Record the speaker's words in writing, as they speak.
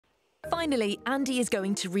Finally, Andy is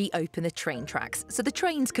going to reopen the train tracks so the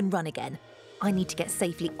trains can run again. I need to get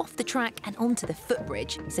safely off the track and onto the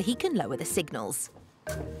footbridge so he can lower the signals.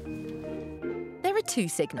 There are 2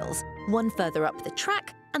 signals, one further up the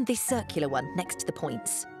track and this circular one next to the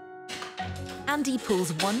points. Andy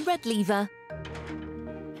pulls one red lever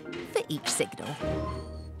for each signal.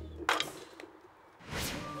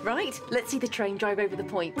 Right, let's see the train drive over the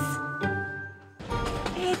points.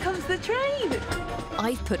 Here comes the train!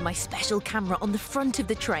 I've put my special camera on the front of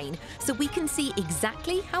the train so we can see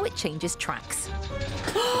exactly how it changes tracks.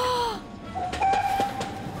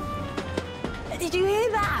 Did you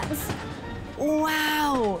hear that?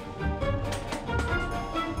 Wow!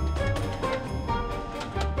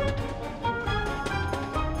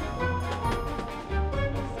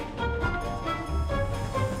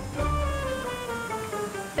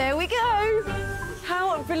 There we go!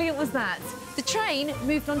 How brilliant was that? The train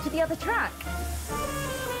moved on to the other track.